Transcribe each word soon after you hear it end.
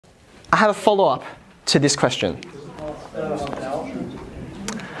I have a follow-up to this question.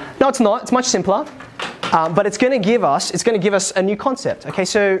 No, it's not. It's much simpler. But it's going to give us a new concept. Okay,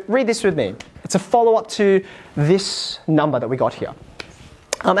 so read this with me. It's a follow-up to this number that we got here.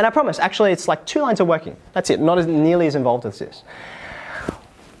 And I promise, actually, it's like 2 lines of working. That's it. Not nearly as involved as this.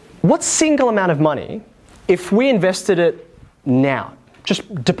 What single amount of money, if we invested it now,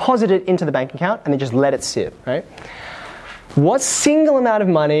 just deposit it into the bank account and then just let it sit, right? What single amount of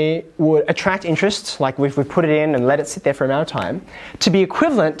money would attract interest, like if we put it in and let it sit there for an amount of time, to be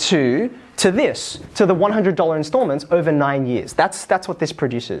equivalent to the $100 installments over 9 years? That's what this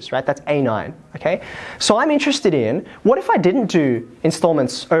produces, right? That's A9, okay? So I'm interested in, what if I didn't do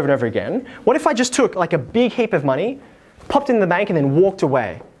installments over and over again? What if I just took like a big heap of money, popped it in the bank and then walked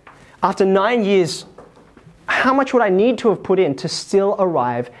away? After 9 years, how much would I need to have put in to still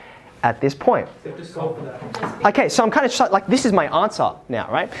arrive at this point? Okay, so I'm kind of like, this is my answer now,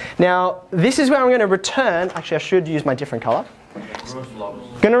 right? Now, this is where I'm going to return. Actually, I should use my different color.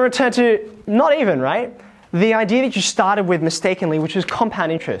 Going to return to, not even, right? The idea that you started with mistakenly, which is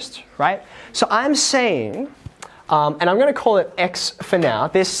compound interest, right? So I'm saying, and I'm going to call it x for now.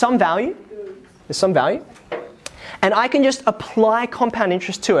 There's some value. And I can just apply compound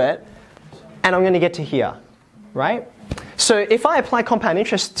interest to it, and I'm going to get to here, right? So if I apply compound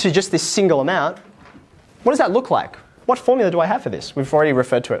interest to just this single amount, what does that look like? What formula do I have for this? We've already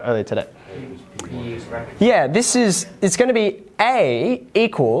referred to it earlier today. Yeah, it's going to be A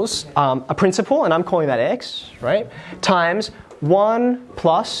equals a principal, and I'm calling that x, right? Times 1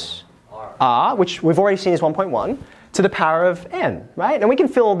 plus r, which we've already seen is 1.1, to the power of n, right? And we can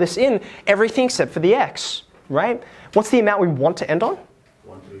fill this in, everything except for the x, right? What's the amount we want to end on?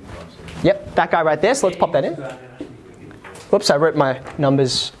 Yep, that guy right there, so let's pop that in. Whoops, I wrote my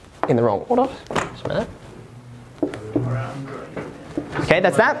numbers in the wrong order. Sorry. Okay,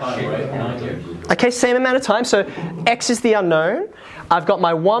 that's that. Okay, same amount of time. So x is the unknown. I've got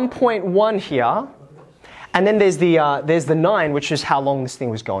my 1.1 here. And then there's the 9, which is how long this thing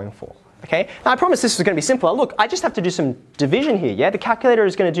was going for. Okay? Now I promise this is going to be simpler. Look, I just have to do some division here. Yeah, the calculator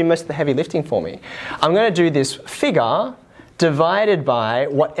is going to do most of the heavy lifting for me. I'm going to do this figure divided by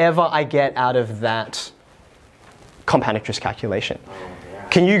whatever I get out of that compound interest calculation.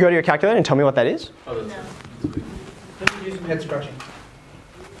 Can you go to your calculator and tell me what that is? No. Let me do some head scratching.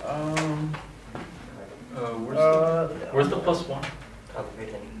 Where's the plus 1?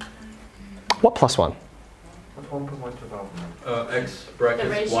 What plus 1? X brackets The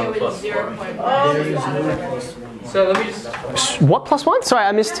ratio 1 is plus 0.1. So let me just... What plus 1? Sorry,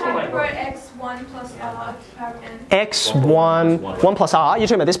 I missed. Remember x1 plus r power n. x1, 1 plus r. You're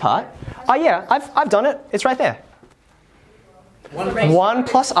talking about this part? Oh yeah, I've done it. It's right there. 1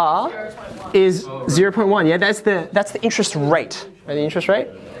 plus r is 0.1. Yeah, that's the interest rate. Right, the interest rate.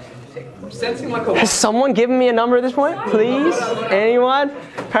 Sensing like a... Has someone given me a number at this point? Please? Anyone?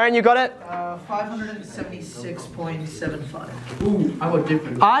 Perrin, you got it? 576.75. Ooh, I got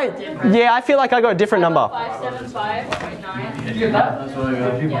different. Yeah, I feel like I got a different number. 575.9. Did you get that? That's what I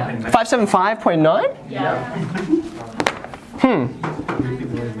got. Yeah. 575.9? Yeah.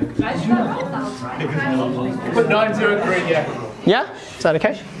 Put 903, yeah. Yeah? Is that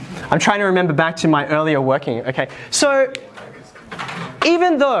okay? I'm trying to remember back to my earlier working. Okay, so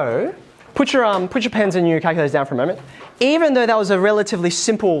even though, put your pens and your calculators down for a moment. Even though that was a relatively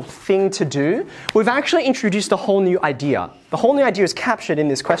simple thing to do, we've actually introduced a whole new idea. The whole new idea is captured in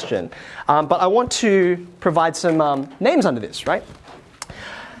this question, but I want to provide some names under this, right?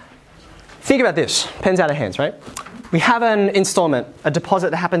 Think about this, pens out of hands, right? We have an installment, a deposit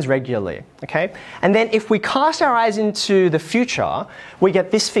that happens regularly, okay? And then if we cast our eyes into the future, we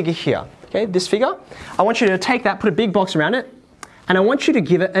get this figure here, okay? This figure. I want you to take that, put a big box around it, and I want you to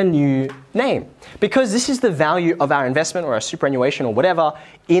give it a new name. Because this is the value of our investment or our superannuation or whatever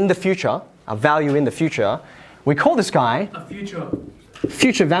in the future, our value in the future, we call this guy A future.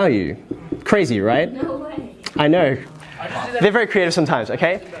 future value. Crazy, right? No way. I know. They're very creative sometimes,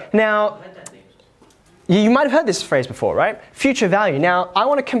 okay? Now, you might have heard this phrase before, right? Future value. Now, I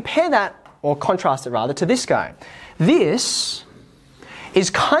want to compare that, or contrast it rather, to this guy. This is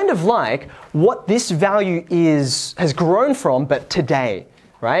kind of like what this value has grown from, but today,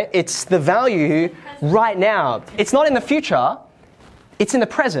 right? It's the value right now. It's not in the future, it's in the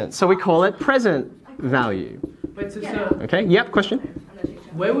present. So we call it present value. Wait, so, Okay, yep, question?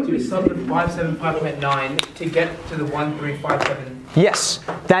 where would we start at 575.9 to get to the 1357? Yes,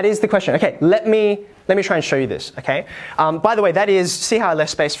 that is the question. Okay, let me try and show you this, okay? By the way, that is, see how I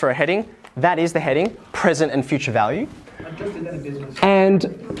left space for a heading? That is the heading, present and future value. I just did that in business.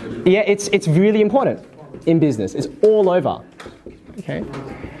 And yeah, it's really important in business. It's all over, okay?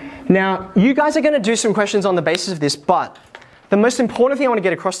 Now, you guys are going to do some questions on the basis of this, but the most important thing I want to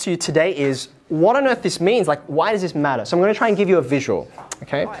get across to you today is what on earth this means. Like, why does this matter? So I'm going to try and give you a visual.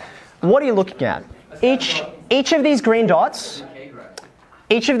 Okay, what are you looking at? Each of these green dots,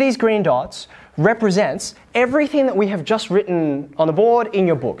 represents everything that we have just written on the board in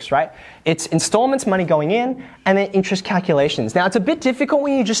your books, right? It's installments, money going in, and then interest calculations. Now, it's a bit difficult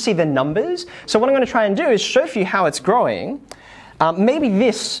when you just see the numbers. So what I'm going to try and do is show you how it's growing. Maybe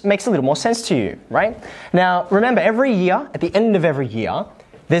this makes a little more sense to you, right? Now, remember, every year, at the end of every year,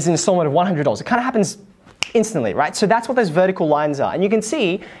 there's an installment of $100. It kind of happens instantly, right? So that's what those vertical lines are. And you can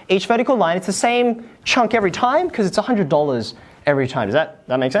see each vertical line, it's the same chunk every time because it's $100 every time. Does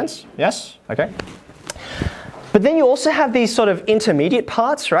that make sense? Yes? Okay. But then you also have these sort of intermediate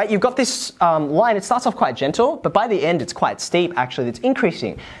parts, right? You've got this line, it starts off quite gentle, but by the end it's quite steep actually, it's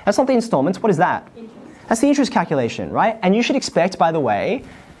increasing. That's not the installments, what is that? That's the interest calculation, right? And you should expect, by the way,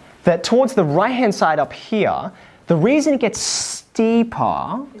 that towards the right-hand side up here, the reason it gets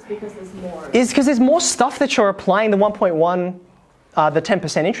steeper It's because there's more. is because there's more stuff that you're applying the 1.1, the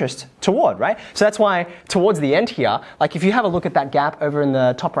 10% interest toward, right? So that's why towards the end here, like if you have a look at that gap over in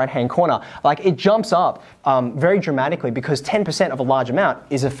the top right-hand corner, like it jumps up very dramatically because 10% of a large amount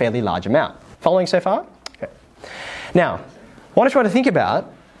is a fairly large amount. Following so far? Okay. Now, what I try to think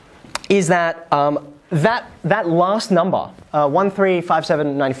about is that that last number,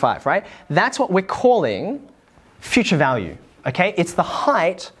 135795, right? That's what we're calling future value, okay? It's the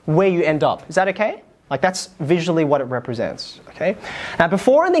height where you end up. Is that okay? Like that's visually what it represents, okay? Now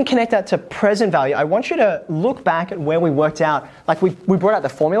before I then connect that to present value, I want you to look back at where we worked out, like we brought out the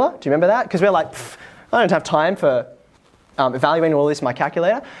formula, do you remember that? Because we're like, I don't have time for evaluating all this in my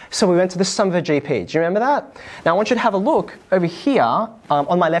calculator. So we went to the sum of a GP. Do you remember that? Now I want you to have a look over here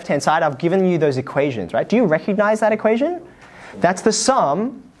on my left-hand side. I've given you those equations, right? Do you recognize that equation? That's the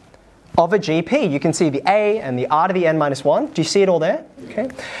sum of a GP. You can see the A and the R to the N minus 1. Do you see it all there? Okay.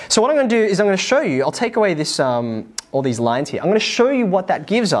 So what I'm going to do is I'm going to show you, I'll take away this, all these lines here. I'm going to show you what that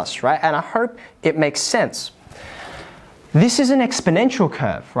gives us, right? And I hope it makes sense. This is an exponential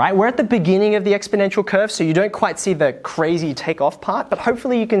curve, right? We're at the beginning of the exponential curve, so you don't quite see the crazy takeoff part, but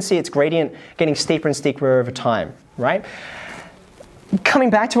hopefully you can see its gradient getting steeper and steeper over time, right? Coming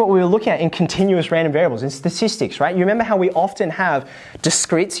back to what we were looking at in continuous random variables, in statistics, right? You remember how we often have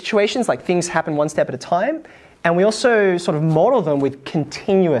discrete situations, like things happen one step at a time, and we also sort of model them with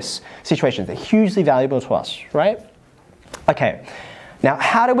continuous situations. They're hugely valuable to us, right? Okay. Now,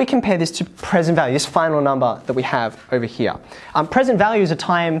 how do we compare this to present value, this final number that we have over here? Present value is it's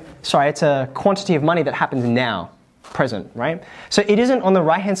a quantity of money that happens now, present, right? So it isn't on the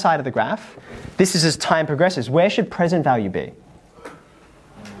right-hand side of the graph. This is as time progresses. Where should present value be?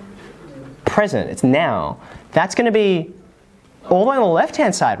 Present, it's now. That's going to be all the way on the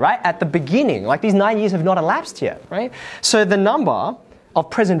left-hand side, right? At the beginning, like these 9 years have not elapsed yet, right? So the number of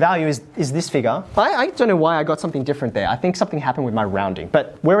present value is this figure. I don't know why I got something different there. I think something happened with my rounding,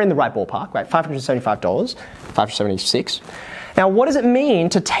 but we're in the right ballpark, right? $575, $576. Now, what does it mean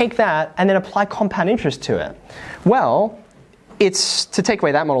to take that and then apply compound interest to it? Well, it's, to take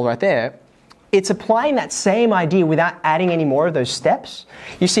away that model right there, it's applying that same idea without adding any more of those steps.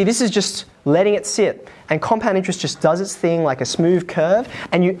 You see, this is just letting it sit, and compound interest just does its thing like a smooth curve,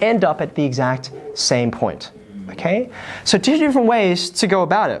 and you end up at the exact same point. Okay? So two different ways to go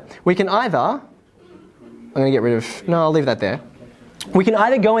about it. We can either, I'm going to get rid of, no, I'll leave that there. We can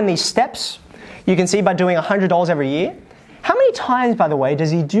either go in these steps, you can see by doing $100 every year. How many times, by the way, does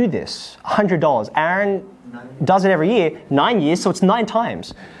he do this? $100. Aaron does it every year, 9 years, so it's 9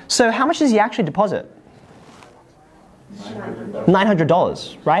 times. So how much does he actually deposit?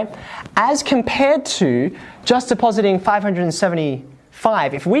 $900, right? As compared to just depositing $575.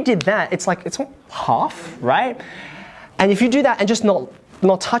 If we did that, it's half, right? And if you do that and just not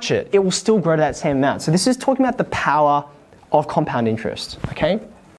touch it, it will still grow to that same amount. So this is talking about the power of compound interest, okay?